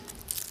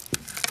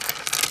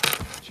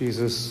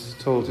Jesus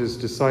told his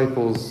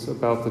disciples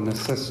about the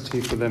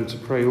necessity for them to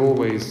pray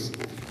always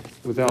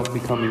without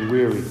becoming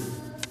weary.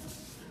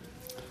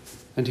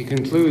 And he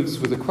concludes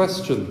with a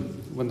question: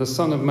 when the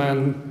Son of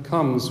Man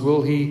comes,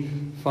 will he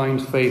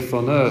find faith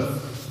on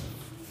earth?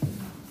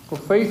 Well,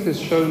 faith is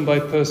shown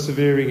by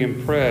persevering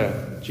in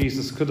prayer.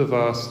 Jesus could have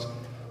asked,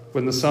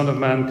 when the Son of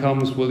Man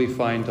comes, will he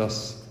find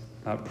us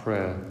at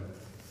prayer?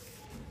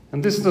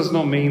 And this does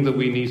not mean that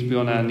we need to be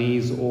on our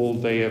knees all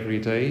day, every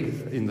day,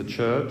 in the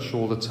church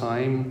all the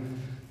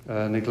time,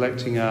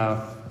 neglecting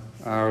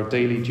our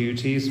daily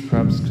duties,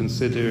 perhaps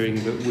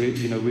considering that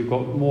we've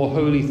got more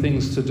holy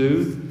things to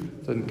do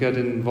than get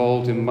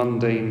involved in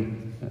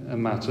mundane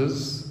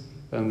matters,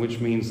 and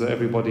which means that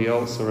everybody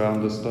else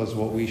around us does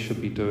what we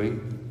should be doing.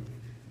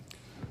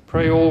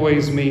 Pray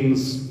always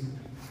means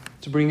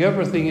to bring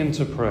everything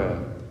into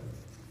prayer,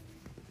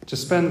 to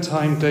spend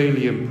time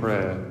daily in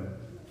prayer,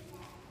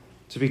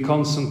 to be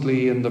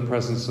constantly in the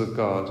presence of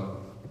God.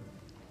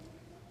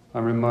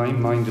 I'm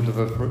reminded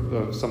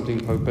of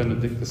something Pope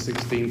Benedict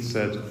XVI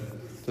said,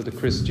 that a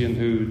Christian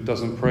who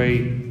doesn't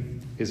pray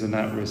is an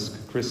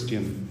at-risk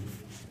Christian.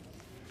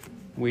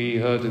 We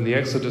heard in the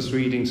Exodus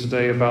reading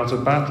today about a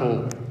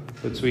battle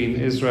between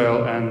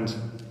Israel and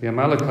the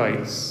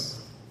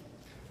Amalekites.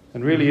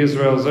 And really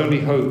Israel's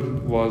only hope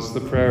was the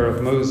prayer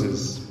of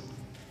Moses.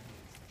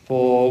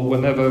 For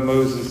whenever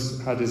Moses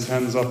had his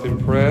hands up in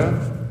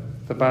prayer,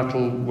 the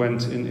battle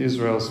went in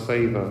Israel's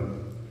favor.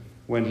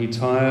 When he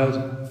tired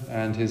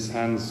and his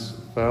hands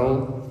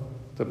fell,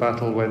 the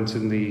battle went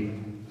in the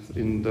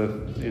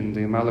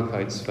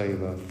Amalekites'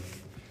 favor.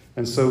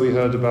 And so we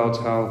heard about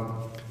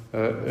how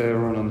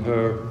Aaron and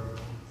Hur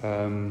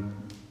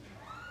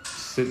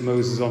sit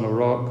Moses on a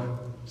rock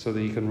so that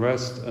he can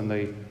rest, and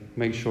they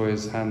make sure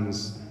his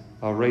hands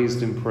are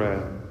raised in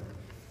prayer.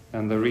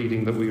 And the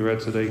reading that we read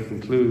today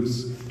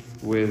concludes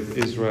with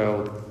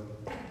Israel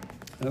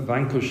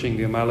vanquishing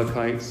the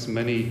Amalekites,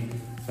 many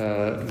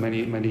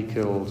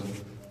killed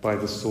by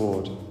the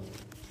sword.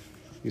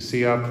 You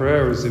see, our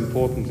prayer is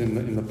important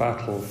in the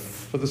battle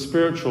for the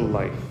spiritual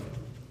life.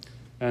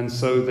 And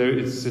so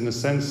it's in a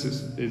sense,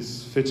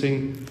 it's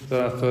fitting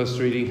that our first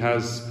reading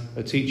has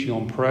a teaching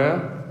on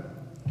prayer,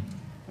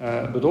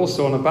 but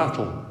also on a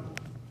battle.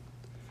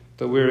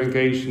 That we're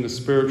engaged in a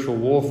spiritual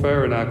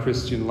warfare in our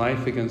Christian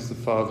life against the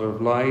father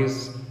of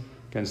lies,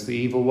 against the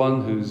evil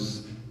one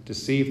who's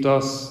deceived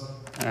us,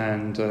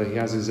 and he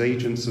has his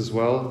agents as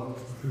well,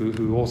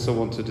 who also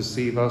want to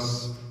deceive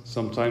us.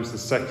 Sometimes the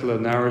secular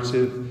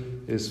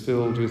narrative is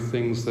filled with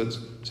things that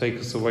take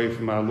us away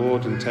from our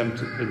Lord and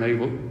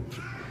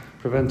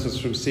prevent us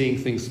from seeing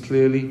things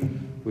clearly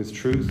with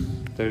truth.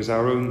 There's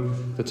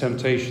the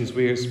temptations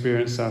we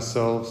experience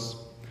ourselves,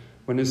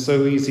 when it's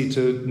so easy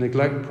to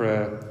neglect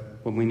prayer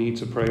when we need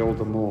to pray all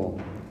the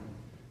more.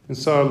 And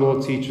so our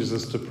Lord teaches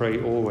us to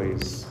pray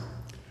always.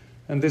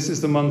 And this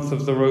is the month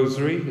of the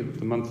Rosary,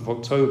 the month of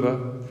October,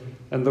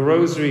 and the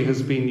Rosary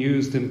has been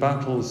used in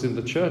battles in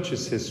the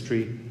Church's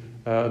history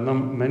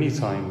many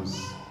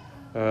times,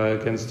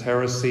 against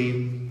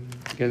heresy,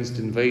 against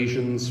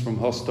invasions from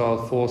hostile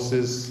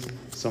forces,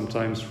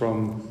 sometimes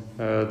from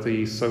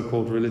the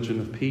so-called religion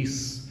of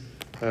peace,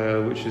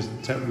 which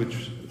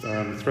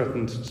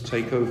threatened to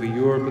take over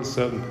Europe at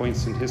certain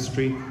points in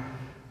history,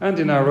 and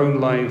in our own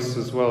lives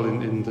as well,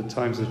 in the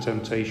times of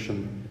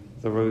temptation.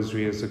 The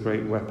Rosary is a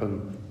great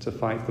weapon to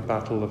fight the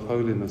battle of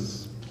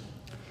holiness.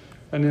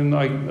 And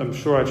I'm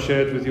sure I've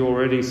shared with you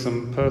already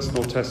some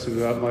personal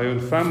testimony about my own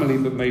family,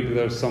 but maybe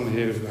there are some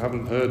here who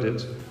haven't heard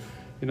it.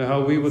 You know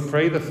how we would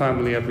pray the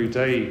family every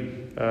day,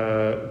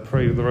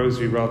 pray the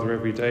Rosary rather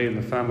every day in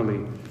the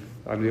family.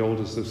 I'm the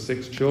oldest of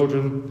 6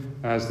 children.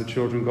 As the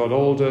children got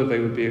older, they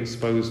would be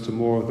exposed to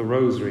more of the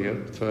Rosary.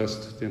 At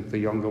first, the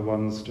younger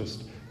ones,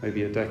 just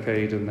maybe a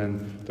decade, and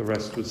then the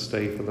rest would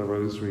stay for the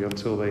Rosary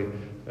until they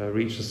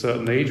reached a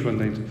certain age when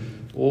they'd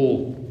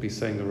all be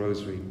saying the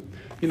Rosary.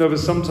 You know, but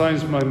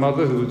sometimes my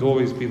mother, who would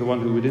always be the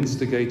one who would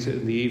instigate it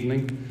in the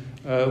evening,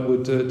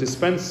 would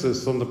dispense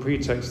us on the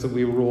pretext that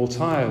we were all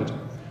tired,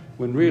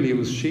 when really it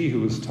was she who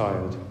was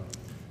tired.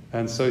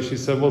 And so she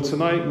said, well,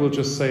 tonight we'll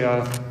just say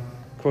our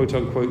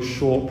quote-unquote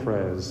short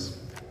prayers,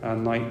 our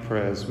night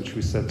prayers, which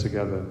we said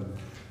together.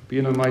 But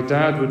you know, my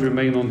dad would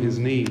remain on his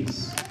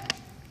knees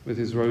with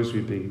his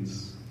rosary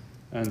beads,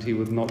 and he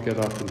would not get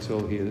up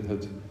until he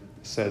had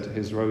said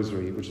his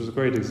rosary, which was a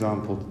great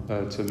example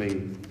to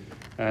me.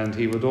 And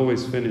he would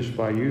always finish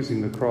by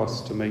using the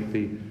cross to make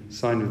the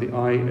sign of the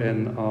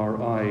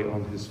INRI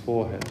on his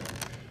forehead.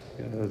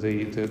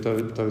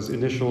 Those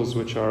initials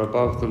which are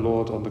above the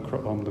Lord on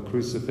the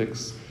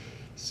crucifix,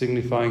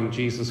 signifying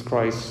Jesus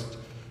Christ,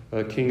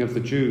 King of the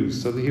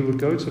Jews, so that he would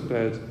go to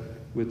bed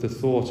with the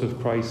thought of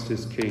Christ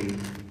as King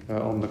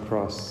on the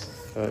cross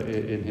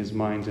in his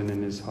mind and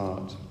in his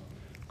heart.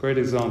 Great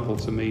example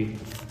to me,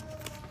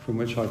 from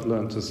which I've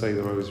learned to say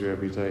the Rosary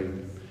every day.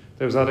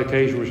 There was that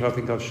occasion which I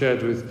think I've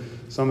shared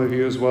with some of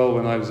you as well,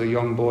 when I was a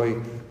young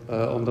boy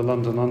on the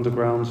London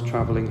Underground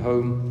travelling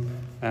home,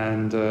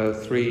 and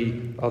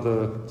 3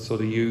 other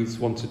sort of youths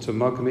wanted to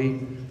mug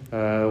me,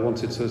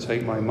 wanted to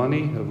take my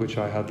money, of which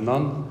I had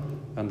none,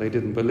 and they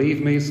didn't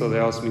believe me, so they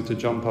asked me to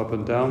jump up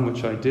and down,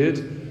 which I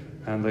did,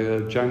 and they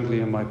were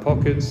jangly in my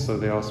pockets, so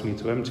they asked me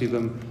to empty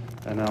them,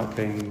 and out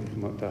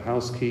came the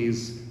house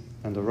keys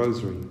and a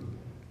rosary,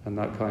 and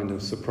that kind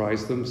of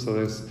surprised them. So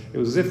it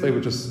was as if they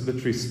were just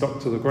literally stuck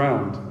to the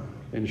ground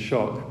in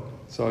shock,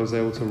 so I was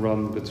able to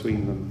run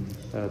between them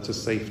to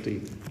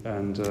safety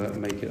and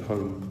make it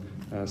home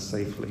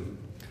safely.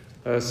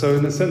 So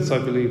in a sense, I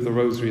believe the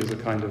rosary is a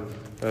kind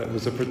of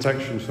was a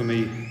protection for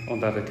me on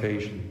that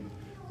occasion.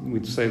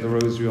 We'd say the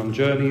rosary on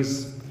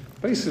journeys.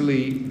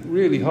 Basically,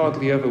 really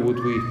hardly ever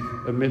would we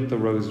omit the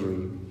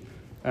rosary.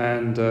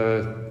 And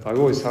I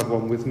always have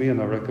one with me,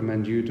 and I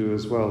recommend you do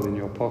as well, in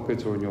your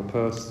pocket or in your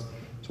purse.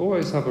 To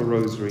always have a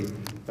rosary,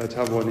 to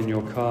have one in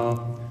your car,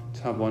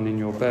 to have one in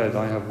your bed.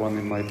 I have one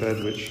in my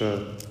bed which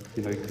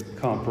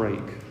can't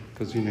break,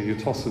 because you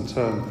toss and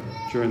turn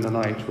during the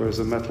night, whereas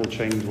a metal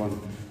chained one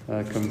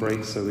can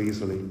break so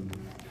easily.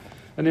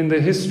 And in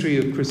the history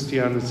of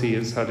Christianity,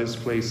 it's had its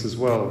place as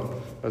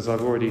well, as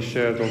I've already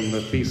shared on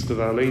the Feast of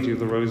Our Lady of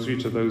the Rosary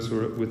to those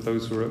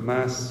who are at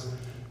Mass.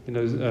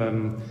 There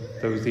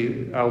was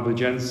the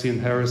Albigensian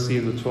heresy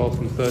in the 12th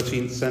and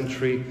 13th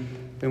century,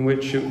 in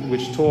which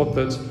taught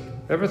that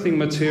everything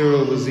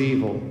material was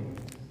evil.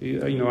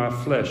 Our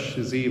flesh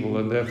is evil,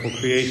 and therefore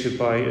created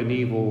by an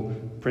evil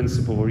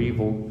principle or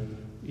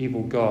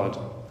evil God.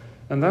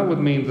 And that would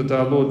mean that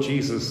our Lord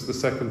Jesus, the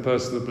second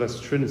person of the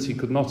Blessed Trinity,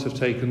 could not have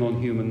taken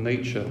on human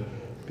nature,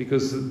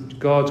 because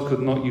God could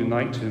not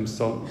unite to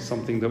himself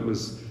something that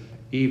was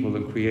evil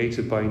and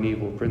created by an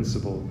evil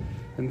principle.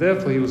 And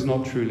therefore he was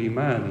not truly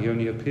man. He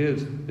only appeared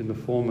in the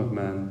form of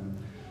man,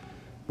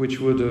 which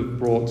would have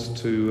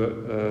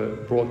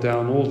brought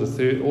down all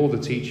the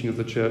teaching of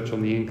the Church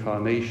on the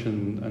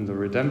Incarnation and the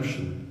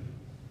redemption.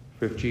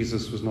 For if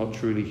Jesus was not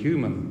truly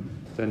human,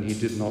 then he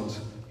did not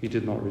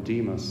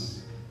redeem us.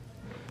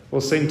 Well,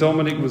 St.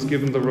 Dominic was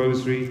given the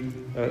Rosary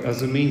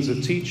as a means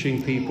of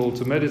teaching people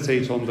to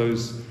meditate on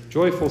those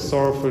joyful,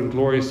 sorrowful, and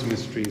glorious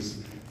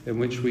mysteries in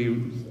which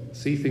we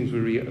see things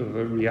with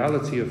a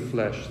reality of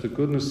flesh, the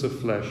goodness of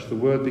flesh. The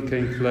Word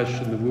became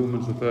flesh in the womb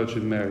of the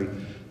Virgin Mary.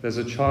 There's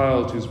a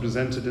child who's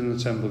presented in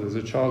the temple. There's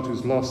a child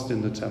who's lost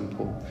in the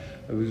temple,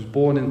 who's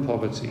born in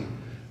poverty.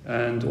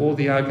 And all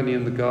the agony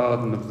in the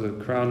garden of the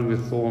crowning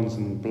with thorns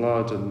and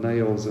blood and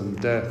nails and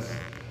death.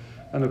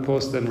 And of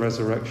course then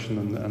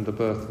resurrection and the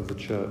birth of the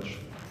Church.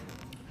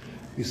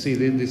 You see,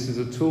 this is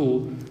a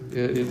tool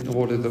in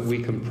order that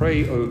we can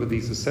pray over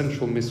these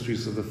essential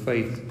mysteries of the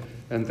faith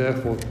and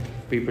therefore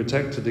be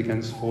protected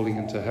against falling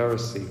into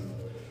heresy.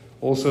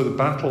 Also the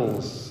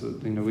battles,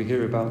 we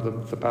hear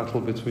about the battle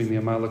between the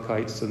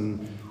Amalekites and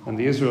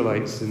the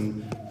Israelites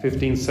in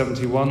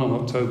 1571 on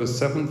October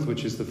 7th,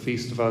 which is the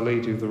Feast of Our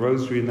Lady of the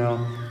Rosary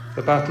now.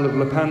 The Battle of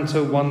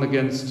Lepanto, won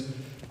against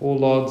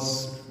all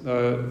odds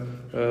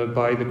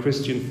by the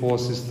Christian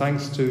forces,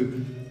 thanks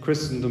to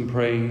Christendom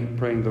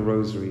praying the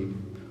Rosary.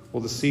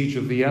 Or the Siege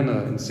of Vienna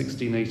in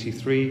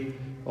 1683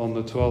 on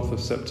the 12th of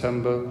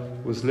September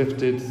was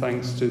lifted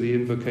thanks to the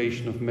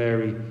invocation of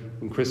Mary,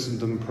 when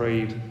Christendom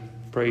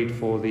prayed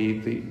for the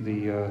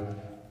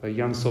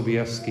Jan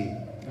Sobieski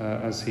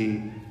as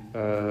he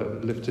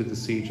lifted the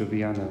Siege of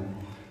Vienna.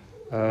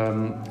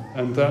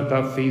 And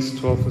that feast,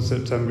 12th of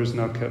September, is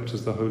now kept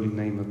as the Holy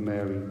Name of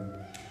Mary.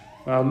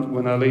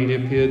 When Our Lady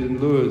appeared in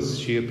Lourdes,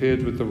 she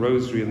appeared with the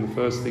Rosary, and the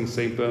first thing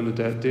St.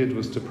 Bernadette did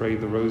was to pray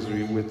the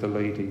Rosary with the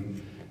Lady.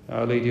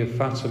 Our Lady of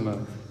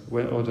Fatima,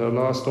 at her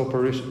last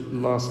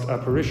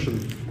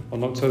apparition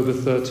on October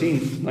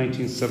 13th,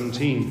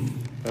 1917,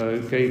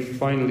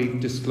 finally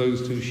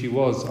disclosed who she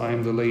was. I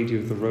am the Lady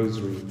of the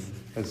Rosary,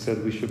 and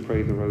said we should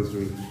pray the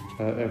Rosary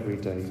every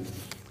day.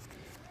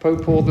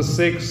 Pope Paul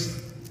VI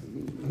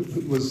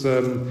was,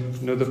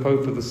 the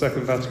Pope of the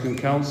Second Vatican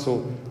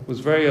Council, was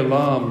very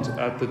alarmed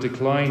at the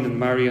decline in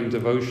Marian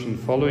devotion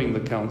following the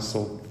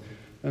Council.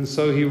 And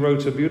so he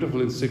wrote a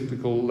beautiful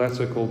encyclical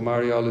letter called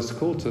Marialis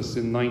Cultus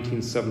in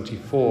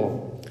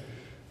 1974,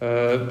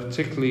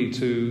 particularly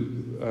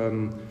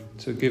to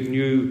give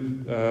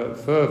new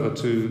fervour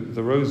to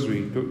the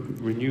Rosary,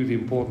 renew the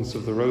importance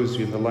of the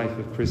Rosary in the life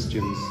of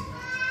Christians.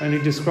 And he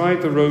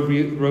described the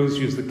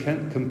Rosary as the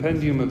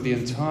compendium of the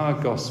entire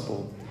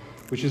Gospel,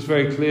 which is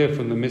very clear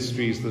from the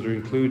mysteries that are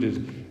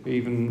included,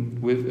 even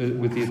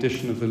with the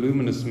addition of the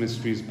luminous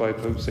mysteries by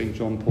Pope St.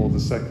 John Paul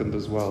II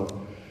as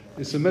well.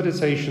 It's a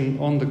meditation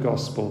on the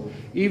Gospel.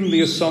 Even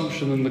the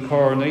Assumption and the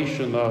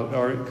Coronation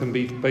can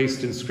be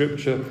based in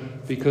Scripture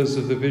because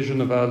of the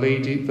vision of Our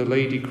Lady, the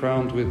Lady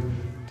crowned with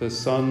the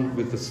sun,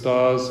 with the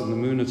stars and the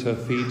moon at her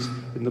feet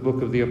in the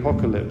book of the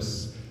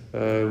Apocalypse,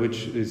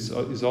 which is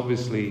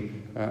obviously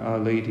Our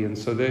Lady. And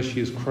so there she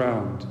is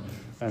crowned.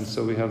 And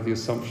so we have the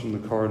Assumption,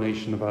 the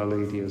Coronation of Our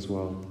Lady as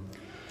well.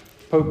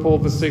 Pope Paul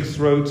VI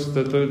wrote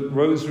that the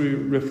Rosary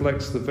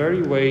reflects the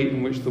very way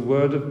in which the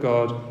Word of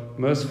God,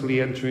 mercifully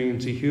entering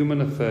into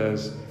human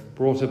affairs,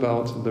 brought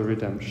about the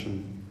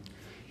redemption.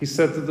 He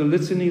said that the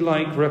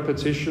litany-like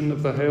repetition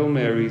of the Hail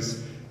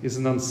Marys is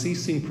an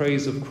unceasing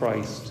praise of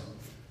Christ,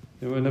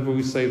 Whenever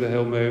we say the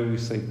Hail Mary, we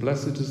say,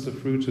 "Blessed is the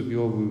fruit of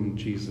your womb,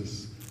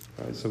 Jesus."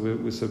 Right? So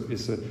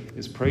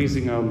it's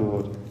praising our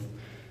Lord.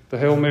 The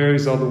Hail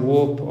Marys are the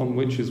warp on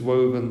which is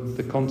woven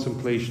the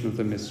contemplation of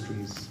the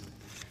mysteries.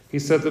 He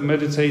said that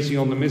meditating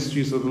on the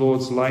mysteries of the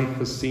Lord's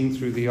life as seen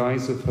through the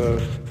eyes of her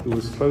who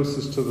was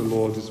closest to the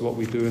Lord is what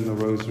we do in the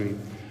Rosary.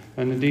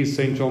 And indeed,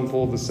 St. John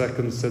Paul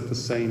II said the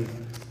same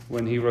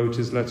when he wrote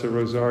his letter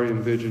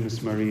Rosarium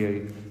Virginis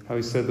Mariae, how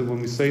he said that when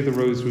we say the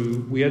Rosary,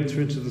 we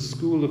enter into the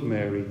school of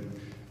Mary,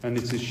 and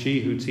it is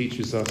she who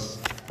teaches us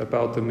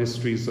about the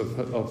mysteries of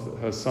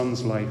her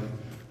son's life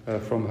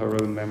from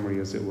her own memory,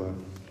 as it were.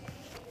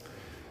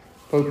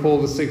 Pope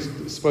Paul VI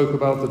spoke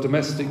about the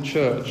domestic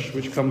church,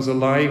 which comes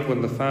alive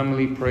when the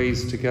family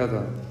prays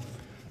together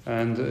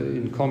and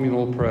in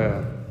communal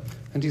prayer.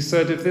 And he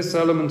said if this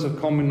element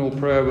of communal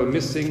prayer were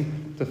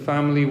missing, the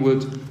family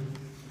would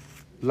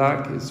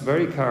lack its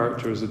very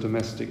character as a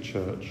domestic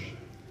church.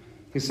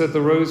 He said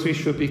the Rosary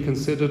should be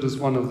considered as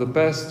one of the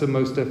best and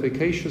most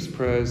efficacious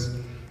prayers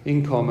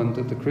in common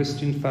that the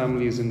Christian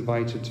family is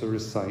invited to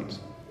recite.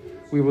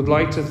 We would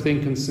like to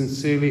think and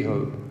sincerely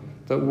hope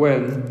that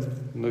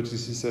when,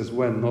 notice he says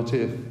when, not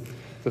if,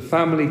 the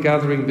family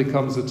gathering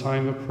becomes a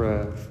time of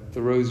prayer,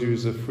 the Rosary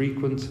is a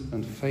frequent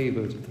and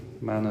favoured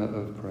manner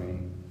of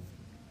praying.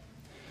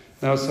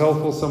 Now, it's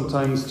helpful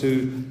sometimes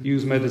to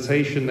use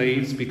meditation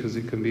aids because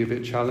it can be a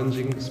bit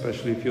challenging,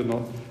 especially if you're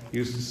not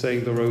used to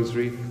saying the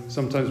Rosary.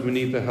 Sometimes we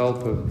need the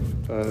help of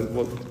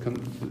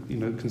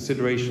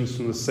considerations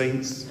from the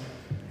saints.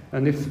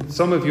 And if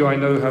some of you I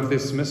know have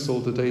this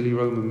missal, the Daily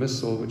Roman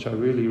Missal, which I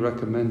really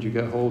recommend you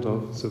get hold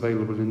of. It's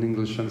available in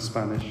English and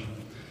Spanish.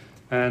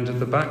 And at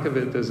the back of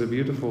it, there's a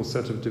beautiful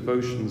set of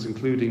devotions,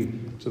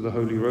 including to the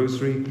Holy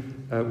Rosary,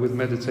 with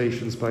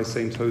meditations by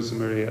Saint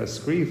Josemaria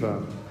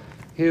Escriva.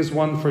 Here's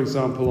one, for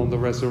example, on the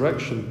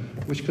resurrection,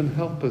 which can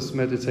help us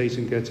meditate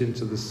and get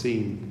into the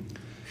scene.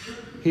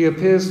 He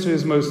appears to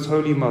his most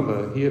holy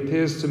mother. He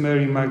appears to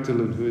Mary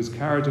Magdalene, who is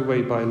carried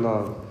away by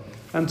love,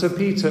 and to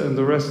Peter and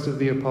the rest of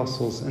the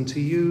apostles, and to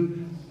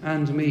you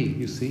and me.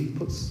 You see,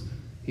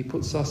 he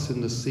puts us in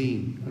the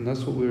scene, and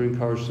that's what we're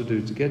encouraged to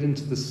do, to get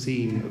into the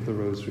scene of the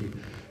Rosary,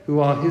 who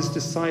are his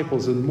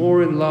disciples and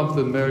more in love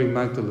than Mary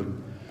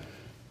Magdalene.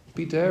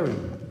 Be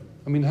daring.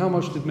 I mean, how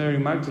much did Mary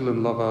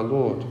Magdalene love our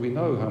Lord? We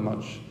know how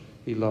much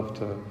he loved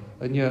her.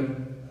 And yet,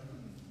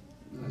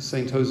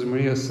 St.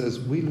 Josemaria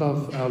says, we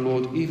love our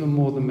Lord even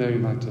more than Mary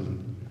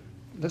Magdalene.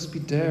 Let's be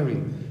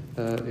daring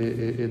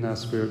in our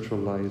spiritual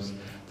lives.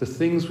 The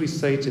things we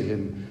say to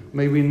him,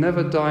 may we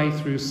never die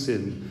through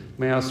sin.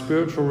 May our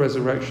spiritual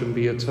resurrection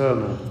be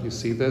eternal. You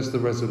see, there's the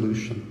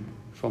resolution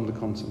from the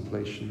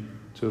contemplation,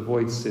 to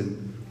avoid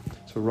sin,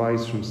 to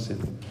rise from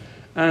sin.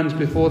 And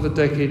before the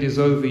decade is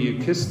over,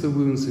 you kiss the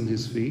wounds in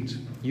his feet.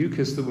 You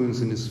kiss the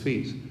wounds in his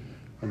feet.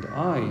 And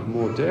I,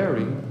 more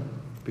daring,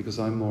 because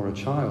I'm more a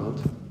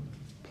child,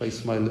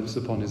 place my lips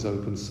upon his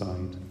open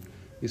side.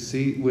 You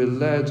see, we're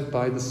led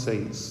by the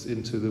saints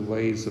into the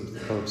ways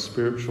of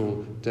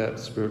spiritual depth,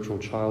 spiritual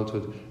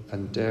childhood,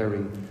 and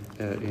daring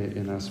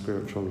in our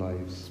spiritual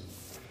lives.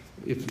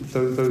 If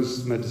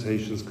those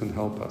meditations can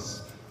help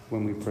us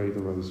when we pray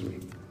the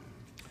Rosary.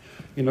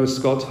 You know,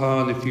 Scott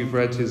Hahn, if you've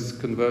read his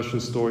conversion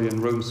story in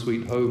Rome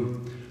Sweet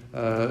Home,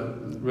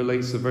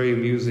 relates a very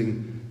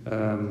amusing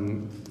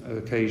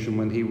occasion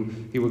when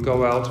he would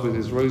go out with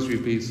his rosary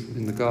beads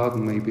in the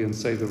garden maybe and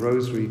say the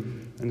Rosary,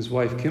 and his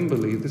wife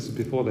Kimberly, this is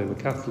before they were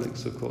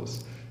Catholics of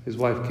course, his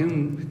wife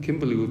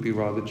Kimberly would be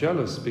rather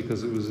jealous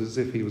because it was as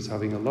if he was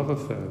having a love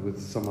affair with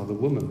some other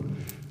woman.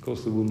 Of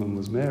course the woman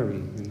was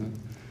Mary, you know.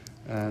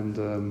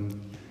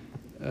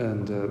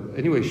 And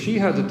anyway, she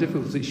had a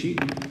difficulty.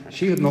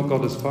 She had not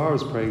got as far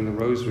as praying the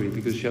Rosary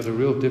because she had a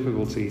real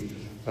difficulty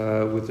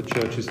with the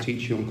Church's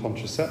teaching on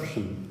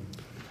contraception.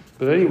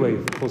 But anyway,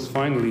 of course,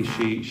 finally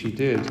she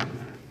did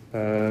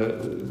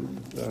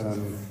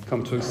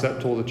come to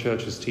accept all the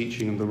Church's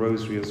teaching and the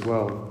Rosary as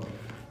well.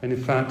 And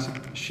in fact,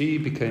 she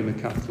became a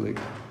Catholic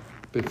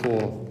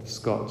before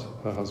Scott,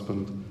 her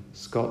husband,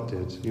 Scott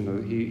did. You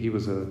know, he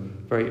was a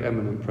very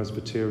eminent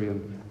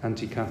Presbyterian,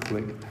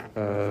 anti-Catholic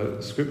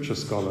scripture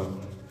scholar,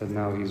 and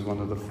now he's one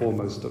of the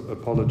foremost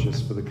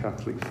apologists for the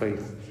Catholic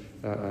faith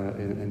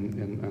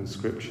in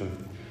Scripture.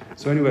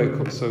 So anyway,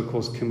 so of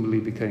course Kimberly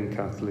became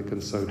Catholic,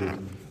 and so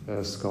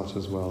did Scott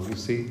as well. You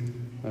see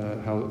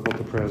what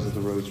the prayers of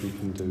the Rosary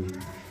can do.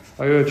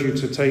 I urge you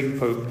to take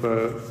Pope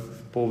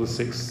Paul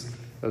VI's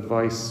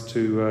advice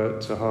to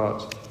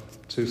heart,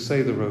 to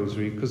say the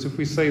Rosary, because if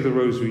we say the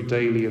Rosary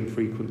daily and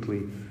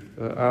frequently,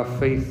 our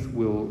faith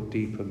will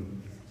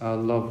deepen, our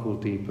love will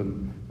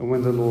deepen, and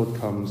when the Lord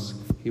comes,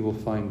 he will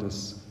find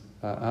us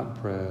at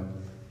prayer,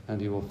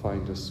 and he will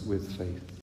find us with faith.